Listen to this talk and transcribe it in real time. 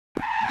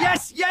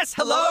Yes, yes,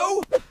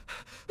 hello?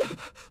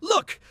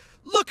 Look,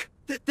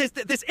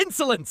 this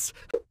insolence.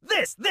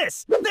 This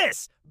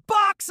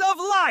box of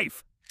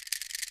life.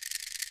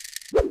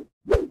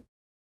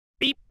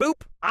 Beep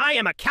boop, I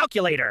am a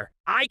calculator.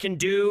 I can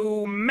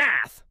do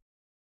math.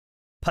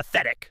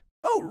 Pathetic.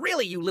 Oh,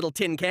 really, you little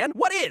tin can?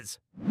 What is?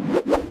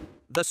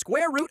 The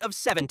square root of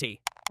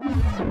 70.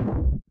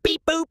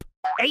 Beep boop,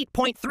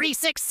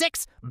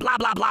 8.366, blah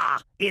blah blah.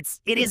 It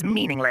is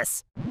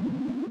meaningless.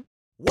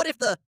 What if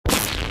the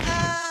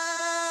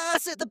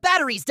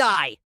batteries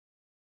die?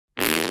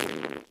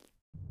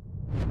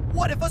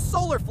 What if a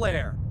solar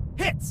flare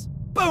hits?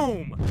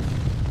 Boom!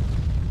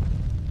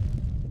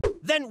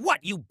 Then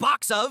what, you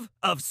box of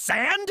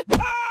sand?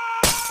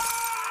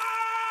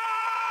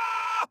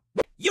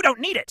 You don't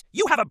need it.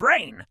 You have a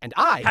brain. And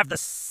I have the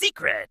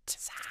secret.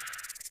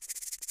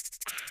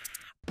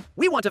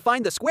 We want to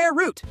find the square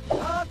root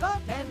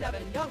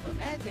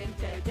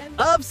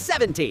of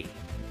 70.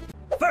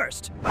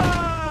 First,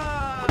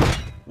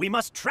 we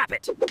must trap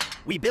it.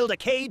 We build a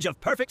cage of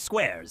perfect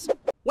squares.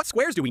 What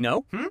squares do we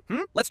know?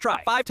 Let's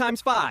try. 5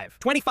 times 5,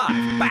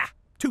 25. Bah,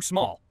 too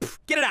small.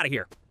 Get it out of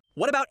here.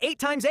 What about 8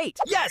 times 8?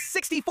 Yes,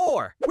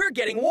 64. We're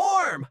getting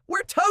warm.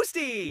 We're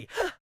toasty.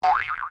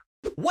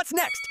 What's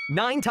next?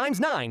 9 times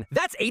 9.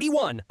 That's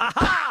 81.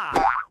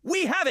 Aha!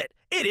 We have it.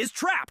 It is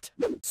trapped.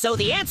 So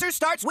the answer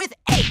starts with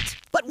 8.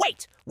 But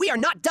wait, we are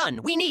not done.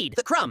 We need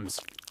the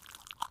crumbs.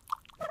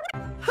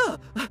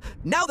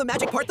 Now the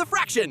magic part, the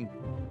fraction.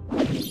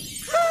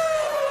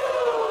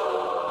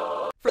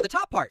 For the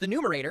top part, the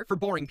numerator, for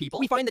boring people,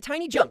 we find the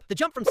tiny jump. The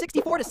jump from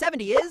 64 to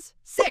 70 is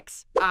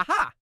 6.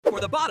 Aha! For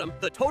the bottom,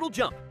 the total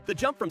jump. The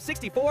jump from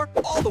 64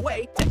 all the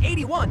way to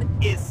 81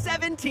 is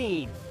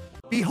 17.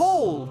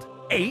 Behold,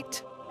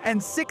 8 and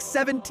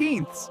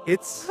 6/17.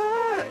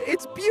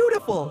 It's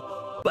beautiful.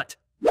 But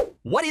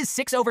what is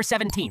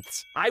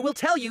 6/17? I will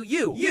tell you,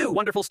 you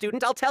wonderful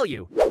student, I'll tell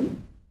you.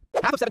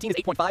 Half of 17 is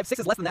 8.5. 6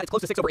 is less than that. It's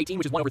close to 6/18,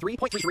 which is 1/3.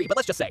 0.33, but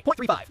let's just say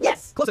 0.35.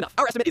 Yes! Close enough.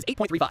 Our estimate is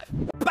 8.35.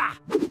 Bah!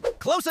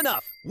 Close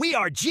enough. We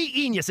are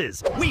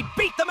geniuses. We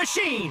beat the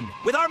machine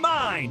with our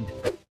mind.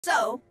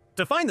 So,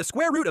 to find the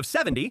square root of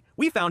 70,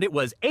 we found it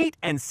was 8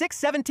 and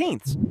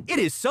 6/17. It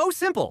is so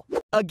simple.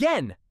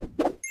 Again,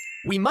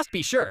 we must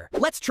be sure.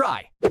 Let's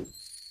try.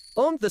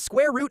 The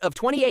square root of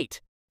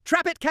 28.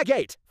 Trap it,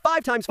 Kagate.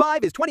 5 times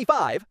 5 is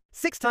 25.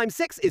 6 times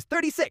 6 is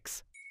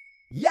 36.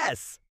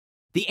 Yes!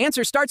 The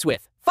answer starts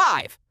with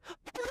 5.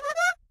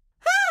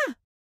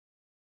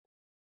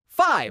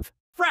 5.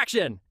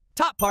 Fraction.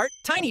 Top part,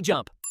 tiny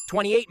jump.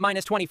 28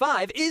 minus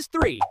 25 is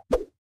 3.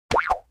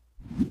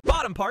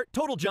 Bottom part,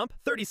 total jump.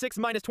 36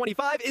 minus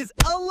 25 is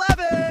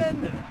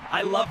 11.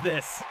 I love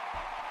this.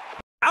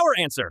 Our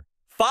answer,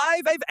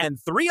 5 and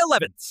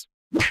 3/11.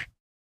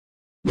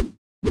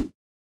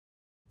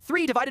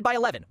 3 divided by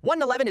 11.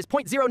 1/11 is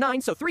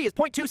 0.09, so 3 is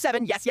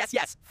 0.27. Yes, yes,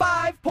 yes.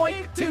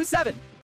 5.27.